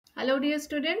Hello dear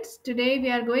students, today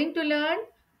we are going to learn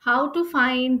how to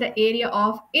find the area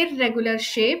of irregular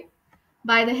shape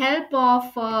by the help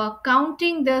of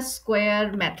counting the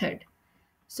square method.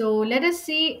 So let us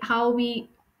see how we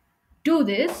do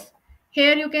this.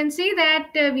 Here you can see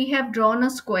that we have drawn a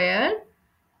square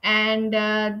and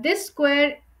this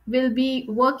square will be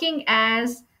working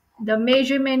as the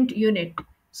measurement unit.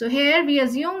 So here we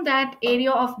assume that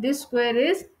area of this square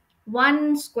is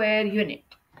 1 square unit.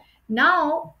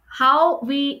 Now, how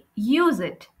we use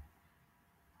it?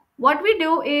 What we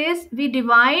do is we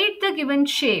divide the given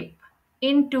shape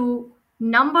into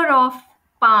number of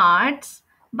parts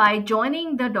by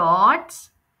joining the dots,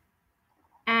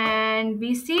 and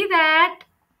we see that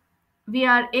we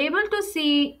are able to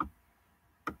see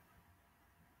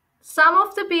some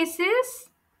of the pieces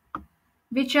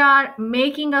which are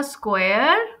making a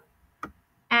square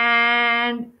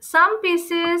and some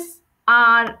pieces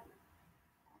are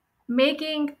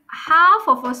making half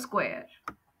of a square.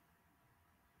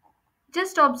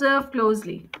 Just observe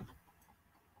closely.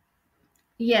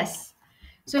 Yes.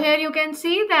 So here you can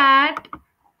see that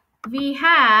we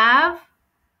have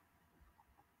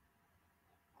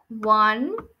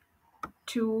 1,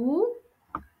 2,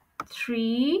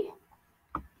 3,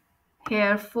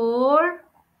 here 4,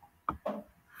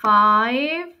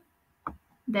 5,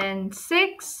 then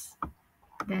 6,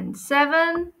 then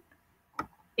 7,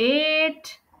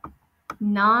 8,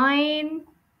 9,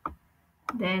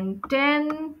 then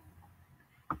 10,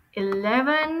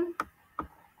 11,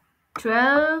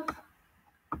 12,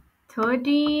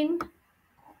 13,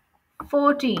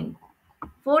 14.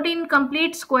 14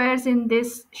 complete squares in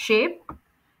this shape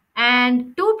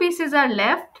and 2 pieces are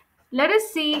left. Let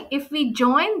us see if we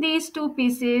join these 2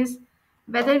 pieces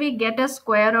whether we get a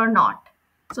square or not.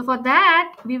 So for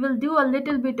that we will do a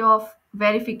little bit of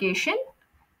verification.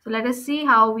 So let us see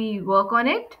how we work on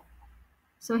it.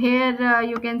 So here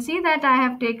you can see that I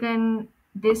have taken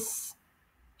this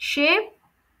shape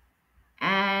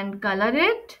and color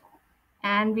it,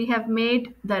 and we have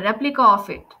made the replica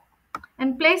of it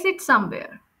and place it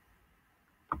somewhere.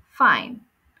 Fine.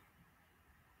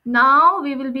 Now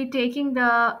we will be taking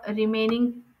the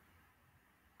remaining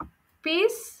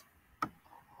piece.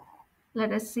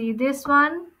 Let us see this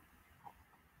one,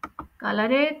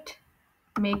 color it,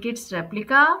 make its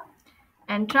replica,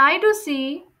 and try to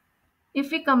see if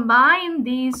we combine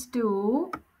these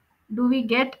two, do we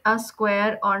get a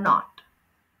square or not?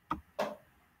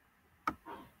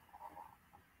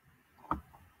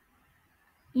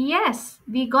 Yes,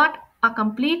 we got a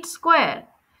complete square.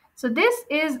 So this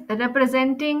is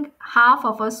representing half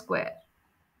of a square.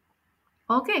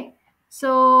 Okay,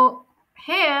 so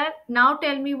here now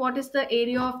tell me what is the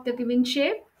area of the given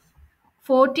shape.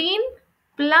 14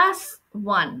 plus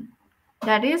 1,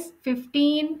 that is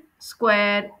 15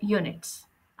 square units.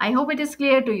 I hope it is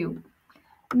clear to you.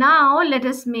 Now let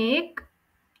us make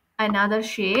another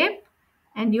shape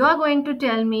and you are going to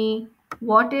tell me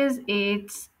what is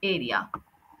its area.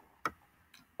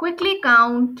 Quickly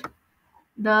count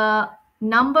the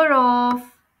number of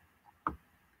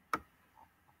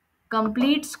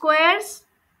complete squares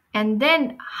and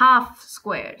then half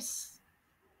squares,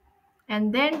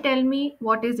 and then tell me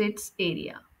what is its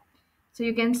area. So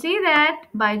you can see that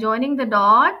by joining the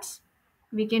dots,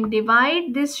 we can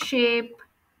divide this shape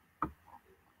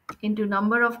into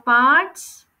number of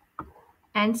parts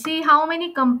and see how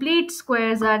many complete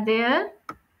squares are there.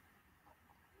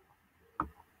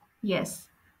 Yes,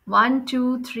 1,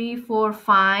 2, 3, 4,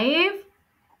 5.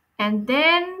 And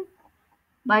then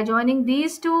by joining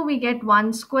these two, we get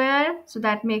 1 square. So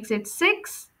that makes it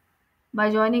 6.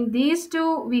 By joining these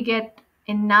two, we get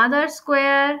another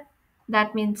square.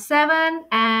 That means 7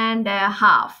 and a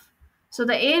half. So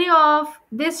the area of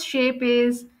this shape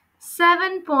is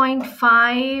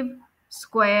 7.5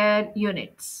 square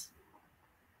units.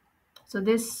 So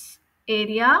this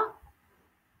area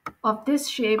of this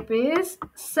shape is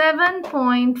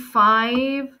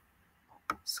 7.5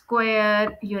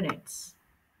 square units.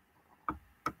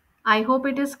 I hope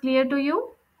it is clear to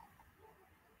you.